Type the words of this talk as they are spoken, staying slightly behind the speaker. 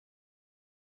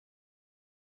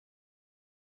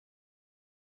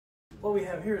what we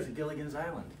have here is a Gilligan's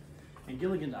Island. And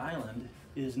Gilligan's Island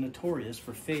is notorious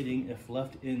for fading if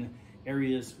left in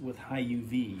areas with high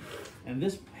UV. And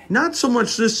this... Not so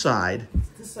much this side.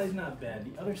 This side's not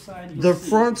bad. The other side... The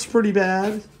front's pretty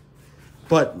bad,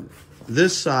 but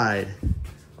this side,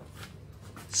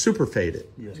 super faded.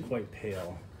 Yes, quite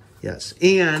pale. Yes,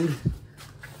 and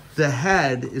the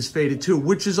head is faded too,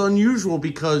 which is unusual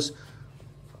because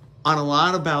on a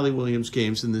lot of Bally Williams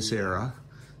games in this era,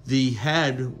 the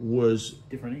head was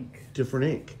different ink. Different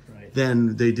ink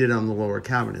than they did on the lower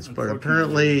cabinets. But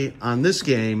apparently on this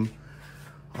game,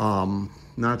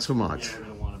 not so much. Yeah, we're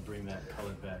going to want to bring that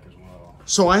color back as well.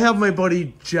 So I have my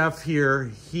buddy Jeff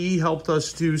here. He helped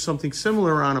us do something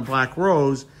similar on a Black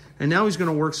Rose, and now he's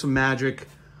going to work some magic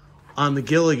on the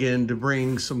Gilligan to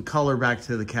bring some color back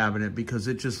to the cabinet because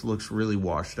it just looks really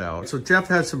washed out. So Jeff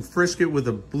has some Frisket with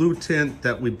a blue tint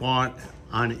that we bought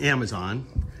on Amazon.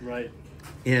 Right.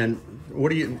 And what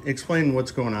do you explain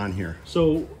what's going on here?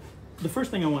 So the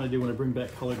first thing I want to do when I bring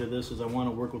back color to this is I want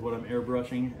to work with what I'm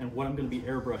airbrushing, and what I'm going to be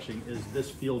airbrushing is this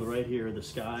field right here, the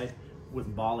sky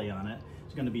with Bally on it.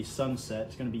 It's going to be sunset.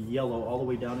 It's going to be yellow all the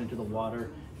way down into the water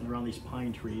and around these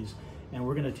pine trees. And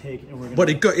we're going to take and we're going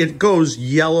to... But it goes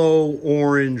yellow,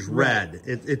 orange, red.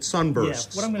 It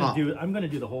sunbursts. Yeah, what I'm going to do, I'm going to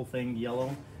do the whole thing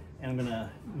yellow, and I'm going to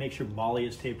make sure Bally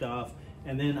is taped off,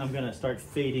 and then I'm going to start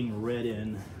fading red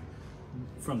in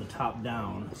from the top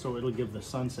down, so it'll give the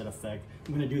sunset effect.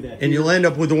 I'm going to do that. And you'll end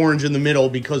up with orange in the middle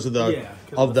because of the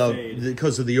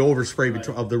because of the overspray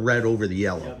of the red over the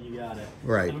yellow. Yep, you got it.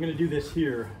 Right. And I'm going to do this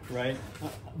here, right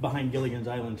behind Gilligan's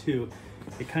Island too.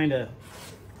 It kind of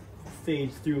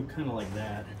fades through, kind of like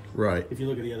that. Right. If you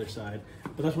look at the other side,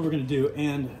 but that's what we're going to do.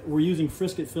 And we're using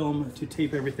Frisket film to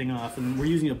tape everything off, and we're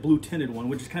using a blue tinted one,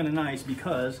 which is kind of nice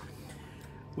because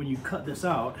when you cut this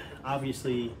out,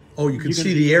 obviously... Oh, you can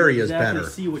see the areas better.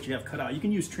 See what you have cut out. You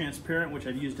can use transparent, which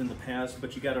I've used in the past,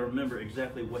 but you got to remember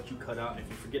exactly what you cut out. And if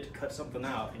you forget to cut something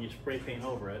out and you spray paint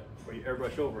over it, or you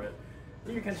airbrush over it,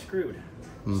 then you're kind of screwed.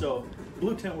 So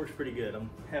blue tint works pretty good. I'm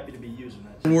happy to be using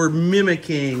that. And we're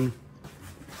mimicking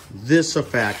this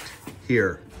effect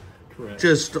here. Correct.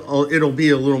 Just, it'll be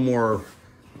a little more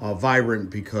vibrant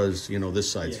because, you know, this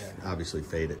side's obviously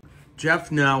faded.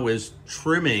 Jeff now is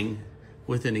trimming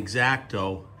with an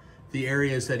X-Acto the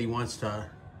areas that he wants to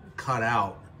cut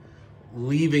out,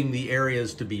 leaving the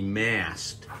areas to be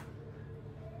masked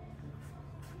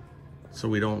so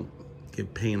we don't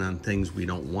get paint on things we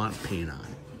don't want paint on.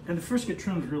 And the Frisket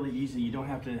trim is really easy. You don't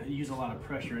have to use a lot of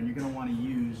pressure, and you're going to want to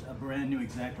use a brand new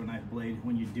X-Acto knife blade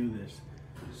when you do this.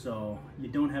 So you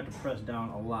don't have to press down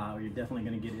a lot, or you're definitely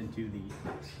going to get into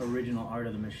the original art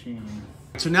of the machine.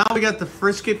 So now we got the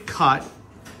Frisket cut.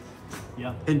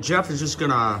 Yeah. And Jeff is just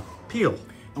going to peel.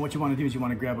 And what you want to do is you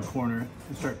want to grab a corner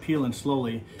and start peeling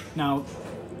slowly. Now,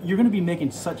 you're going to be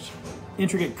making such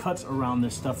intricate cuts around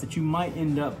this stuff that you might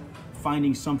end up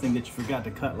finding something that you forgot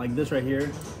to cut, like this right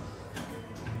here.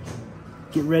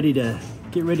 Get ready to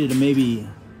maybe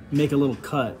make a little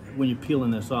cut when you're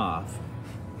peeling this off.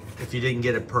 If you didn't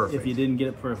get it perfect. If you didn't get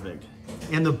it perfect.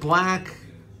 And the black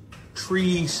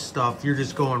tree stuff, you're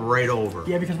just going right over.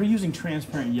 Yeah, because we're using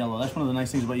transparent yellow. That's one of the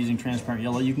nice things about using transparent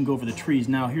yellow. You can go over the trees.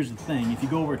 Now, here's the thing. If you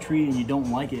go over a tree and you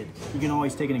don't like it, you can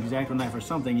always take an X-Acto knife or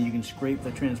something and you can scrape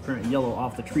the transparent yellow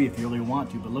off the tree if you really want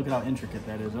to. But look at how intricate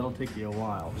that is. That'll take you a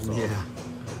while. So yeah.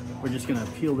 We're just going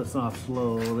to peel this off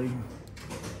slowly.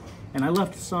 And I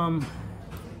left some...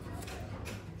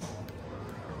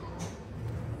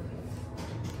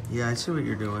 Yeah, I see what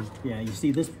you're doing. Yeah, you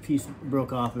see this piece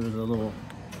broke off. It was a little...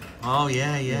 Oh,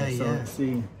 yeah.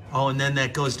 See, oh, and then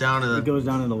that goes down to the... It goes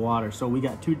down in the water. So we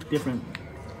got two different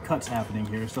cuts happening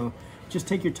here. So just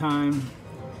take your time.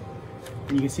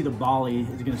 And you can see the Bally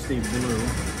is going to stay blue.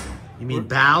 You mean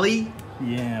Bally?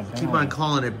 Yeah, Bally. Keep on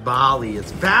calling it Bally.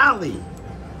 It's Bally.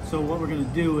 So what we're going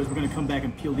to do is we're going to come back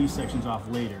and peel these sections off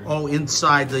later. Oh,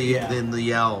 inside the in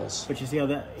the L's. But you see how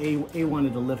that A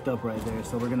wanted to lift up right there.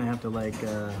 So we're going to have to like...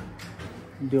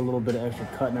 do a little bit of extra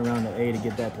cutting around the A to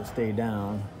get that to stay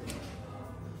down.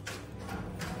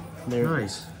 There.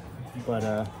 Nice.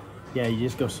 But yeah, you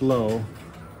just go slow,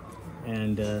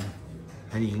 and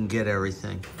you can get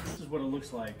everything. This is what it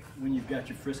looks like when you've got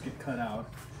your Frisket cut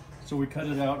out. So we cut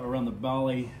it out around the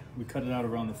Bally, we cut it out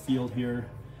around the field here,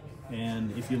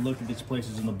 and if you look at these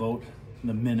places in the boat,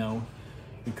 the minnow,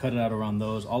 we cut it out around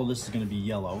those. All of this is going to be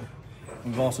yellow.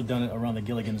 We've also done it around the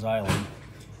Gilligan's Island.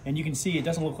 And you can see it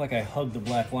doesn't look like I hugged the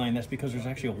black line. That's because there's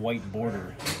actually a white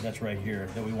border that's right here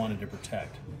that we wanted to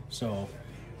protect. So,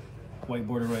 white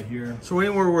border right here. So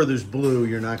anywhere where there's blue,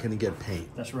 you're not going to get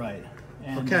paint. That's right.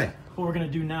 And okay. What we're going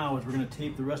to do now is we're going to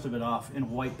tape the rest of it off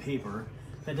in white paper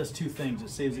that does two things. It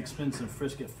saves expensive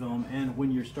frisket film, and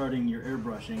when you're starting your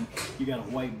airbrushing, you got a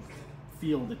white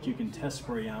field that you can test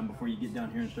spray on before you get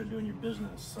down here and start doing your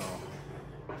business. So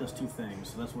it does two things.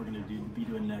 So that's what we're going to be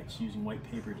doing next, using white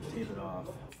paper to tape it off.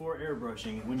 For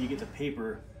airbrushing, when you get the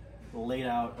paper laid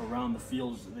out around the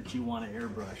fields that you want to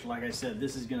airbrush, like I said,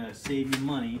 this is going to save you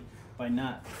money by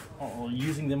not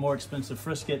using the more expensive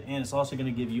frisket, and it's also going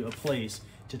to give you a place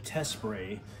to test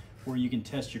spray where you can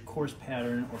test your coarse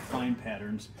pattern or fine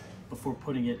patterns before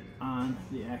putting it on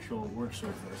the actual work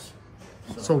surface.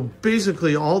 So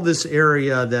basically all this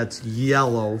area that's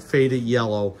yellow, faded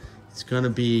yellow, it's going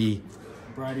to be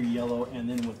brighter yellow, and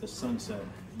then with the sunset.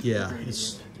 Yeah,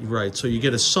 it's right. So you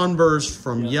get a sunburst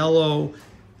from yellow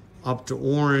up to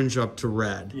orange up to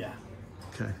red. Yeah.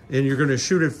 Okay. And you're going to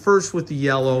shoot it first with the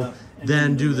yellow,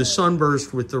 then do the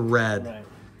sunburst with the red. Right.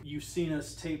 You've seen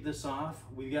us tape this off.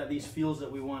 We've got these fields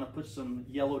that we want to put some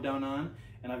yellow down on,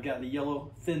 and I've got the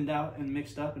yellow thinned out and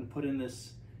mixed up and put in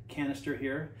this canister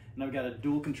here, and I've got a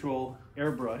dual control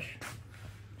airbrush,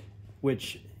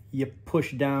 which you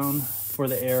push down for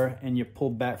the air and you pull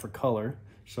back for color.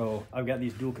 So I've got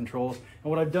these dual controls, and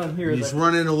what I've done here is he's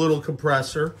running a little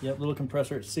compressor. Yep, little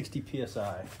compressor at 60 psi.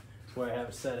 That's where I have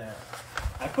it set at.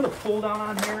 I put a pull down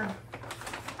on here,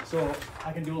 so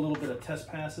I can do a little bit of test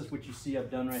passes, which you see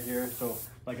I've done right here. So,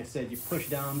 like I said, you push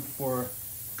down for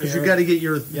because you got to get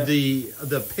your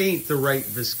the paint the right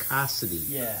viscosity.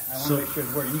 Yeah, I want to make sure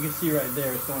it's working. You can see right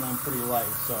there it's going on pretty light.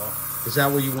 So is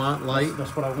that what you want, light?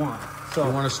 That's what I want. So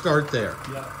you want to start there.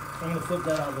 Yeah, so I'm going to flip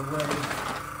that out of the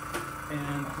way,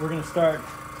 and we're going to start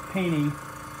painting,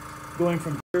 going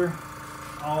from here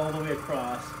all the way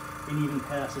across in even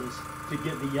passes to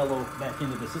get the yellow back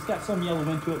into this. It's got some yellow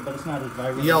into it, but it's not as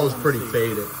vibrant. The yellow's pretty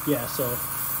faded. Yeah, so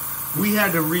we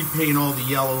had to repaint all the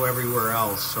yellow everywhere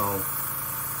else, so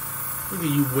look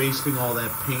at you wasting all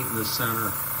that paint in the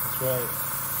center. That's right.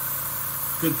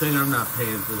 Good thing I'm not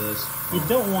paying for this. You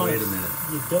don't want wait a minute.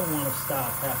 You don't want to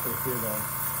stop halfway through though.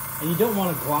 And you don't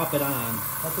want to glop it on.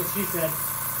 That's what she said.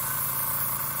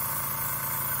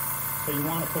 So you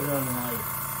want to put it on light.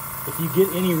 If you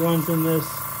get any runs in this,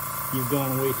 you've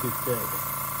gone way too thick.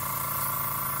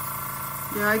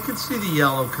 Yeah, I could see the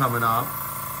yellow coming up.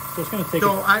 So it's going to take...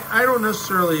 So I don't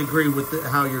necessarily agree with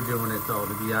how you're doing it, though,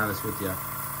 to be honest with you.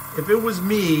 If it was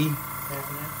me... Half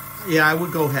and half? Yeah, I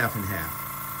would go half and half.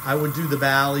 I would do the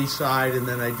Bally side, and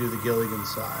then I'd do the Gillian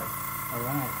side. All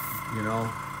right. You know?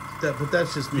 But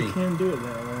that's just me. You can do it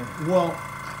that way. Well,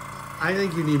 I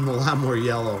think you need a lot more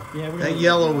yellow. Yeah, that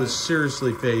yellow was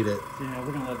seriously faded. Yeah,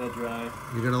 we're going to let that dry.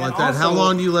 You're going to let that... How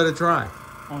long do you let it dry?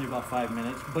 Only about 5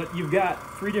 minutes. But you've got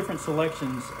 3 different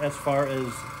selections as far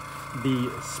as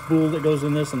the spool that goes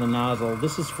in this and the nozzle.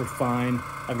 This is for fine.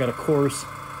 I've got a coarse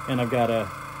and I've got a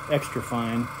extra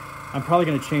fine. I'm probably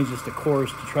going to change this to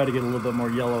coarse to try to get a little bit more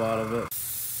yellow out of it.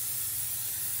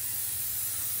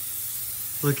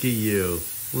 Look at you,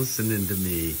 listening to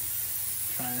me.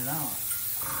 Trying it out.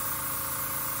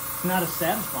 It's not as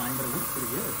satisfying, but it looks pretty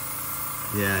good.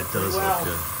 Yeah, it does look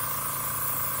good.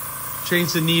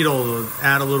 Change the needle to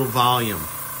add a little volume.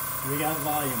 We got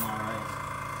volume, all right.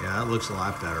 Yeah, that looks a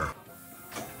lot better.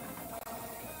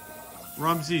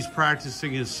 Rumsey's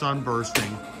practicing his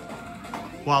sunbursting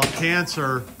while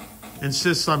Cancer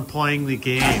insists on playing the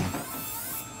game.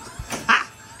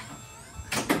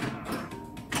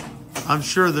 I'm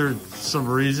sure there's some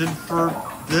reason for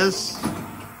this,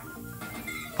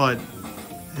 but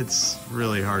it's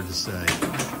really hard to say. See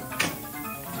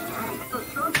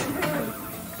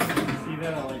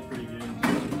that I like pretty good.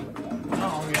 Now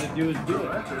all we gotta do is do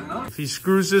it. If he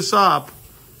screws this up,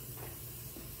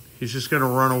 he's just gonna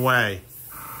run away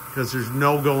because there's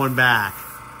no going back.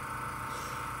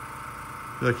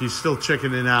 Look, he's still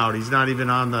chickening out. He's not even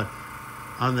on the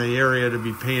area to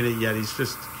be painted yet. He's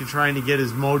trying to get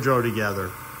his mojo together.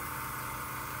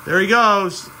 There he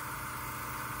goes.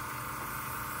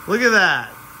 Look at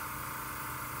that.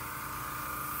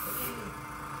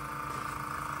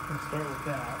 Let's start with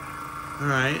that. All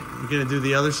right, you gonna do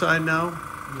the other side now?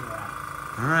 Yeah.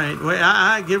 All right,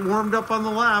 wait, get warmed up on the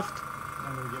left.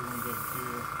 I'm gonna get one good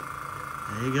too.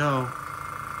 There you go.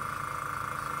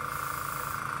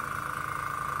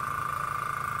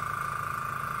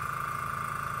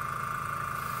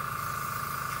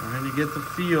 Trying to get the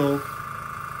feel.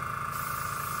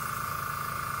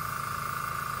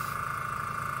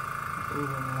 A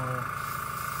little more.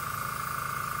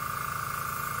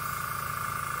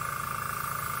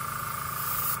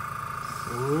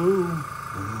 Ooh.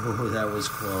 Oh, that was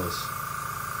close.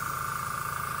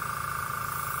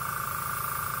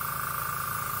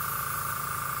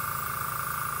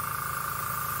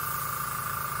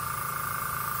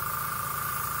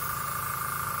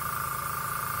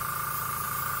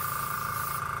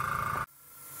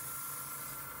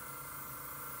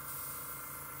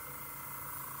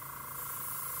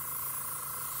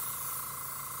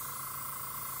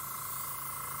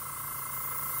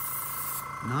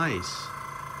 Nice.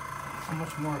 How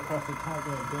much more across the top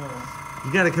will it go?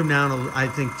 You got to come down, I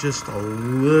think, just a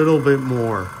little bit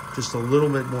more. Just a little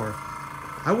bit more.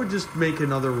 I would just make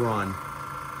another run.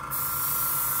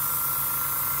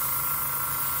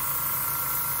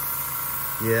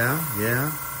 Yeah,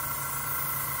 yeah.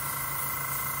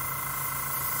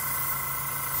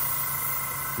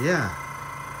 Yeah.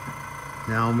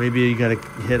 Now maybe you got to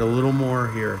hit a little more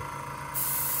here.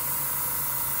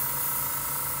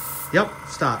 Yep,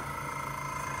 stop.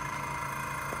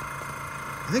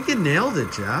 I think you nailed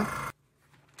it, Jeff.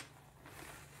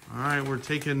 All right, we're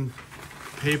taking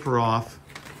paper off.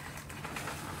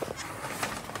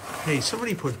 Hey,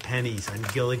 somebody put pennies on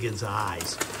Gilligan's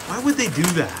eyes. Why would they do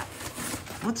that?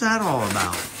 What's that all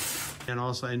about? And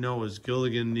also I know is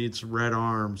Gilligan needs red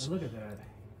arms. Oh, look at that.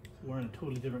 He's wearing a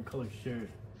totally different color shirt.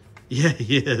 Yeah,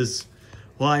 he is.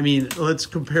 Well, I mean, let's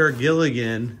compare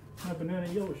Gilligan. My banana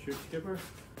yellow shirt, Skipper.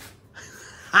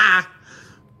 Ha!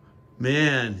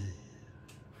 Man,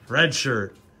 red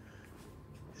shirt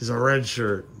is a red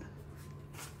shirt.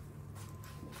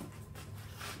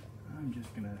 I'm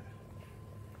just gonna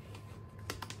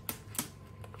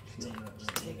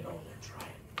take it over and try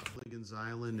it. Gilligan's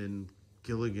Island and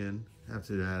Gilligan have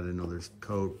to add another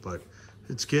coat, but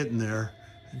it's getting there.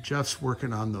 Jeff's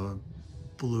working on the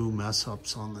blue mess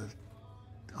ups on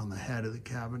the head of the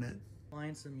cabinet.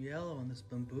 Find some yellow on this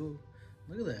bamboo.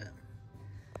 Look at that.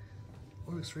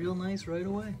 Looks real nice right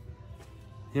away.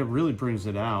 It really brings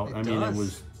it out. It mean, it does.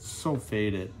 was so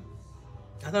faded.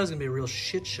 I thought it was gonna be a real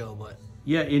shit show, but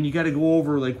Yeah, and you got to go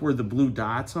over like where the blue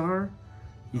dots are.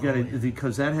 You got to, yeah.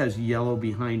 because that has yellow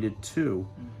behind it too.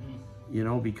 You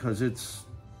know, because it's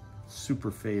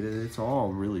super faded. It's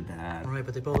all really bad. right.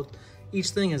 But they both, each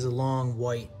thing has a long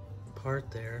white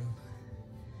part there.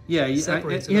 Yeah,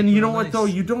 Separates it and up you know real what nice. though?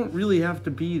 You don't really have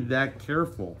to be that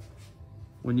careful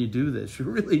when you do this. You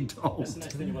really don't. That's the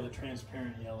nice thing about the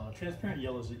transparent yellow. Transparent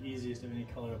yellow is the easiest of any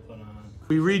color to put on.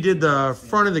 We redid the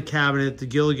front of the cabinet. The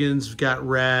Gilligans got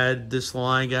red. This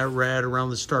line got red. Around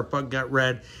the start button got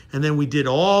red. And then we did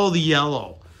all the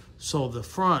yellow. So the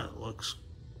front looks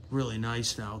really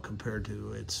nice now compared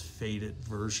to its faded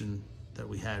version that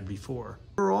we had before.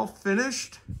 We're all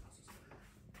finished.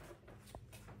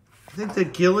 I think the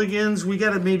Gilligans, we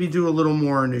got to maybe do a little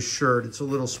more on his shirt. It's a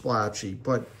little splotchy,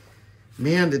 but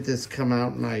man, did this come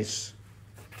out nice.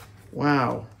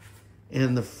 Wow.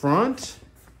 And the front,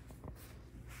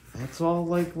 that's all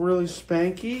like really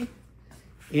spanky.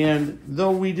 And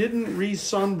though we didn't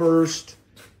re-sunburst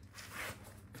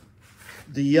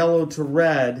the yellow to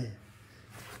red,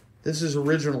 this is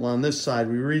original on this side.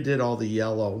 We redid all the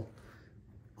yellow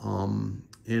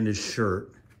in his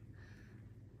shirt.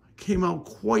 Came out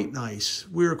quite nice.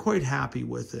 We were quite happy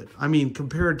with it. I mean,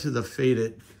 compared to the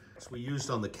faded we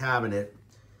used on the cabinet,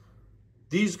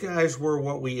 these guys were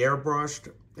what we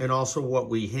airbrushed and also what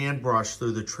we hand brushed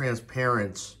through the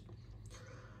transparents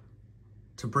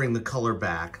to bring the color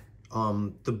back.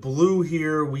 The blue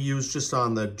here we used just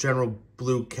on the general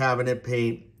blue cabinet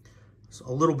paint, so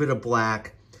a little bit of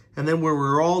black. And then when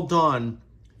we're all done,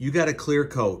 you got a clear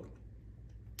coat.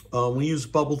 We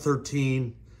used Bubble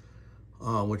 13,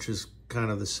 which is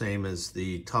kind of the same as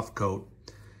the Tough Coat,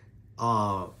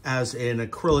 as an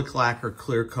acrylic lacquer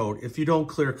clear coat. If you don't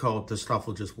clear coat, the stuff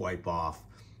will just wipe off.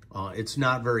 It's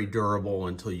not very durable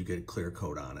until you get a clear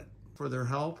coat on it. For their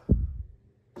help.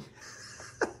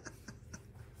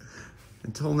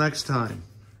 Until next time,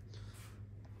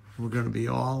 we're going to be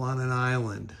all on an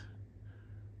island.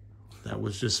 That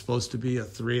was just supposed to be a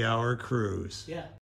 3-hour cruise. Yeah.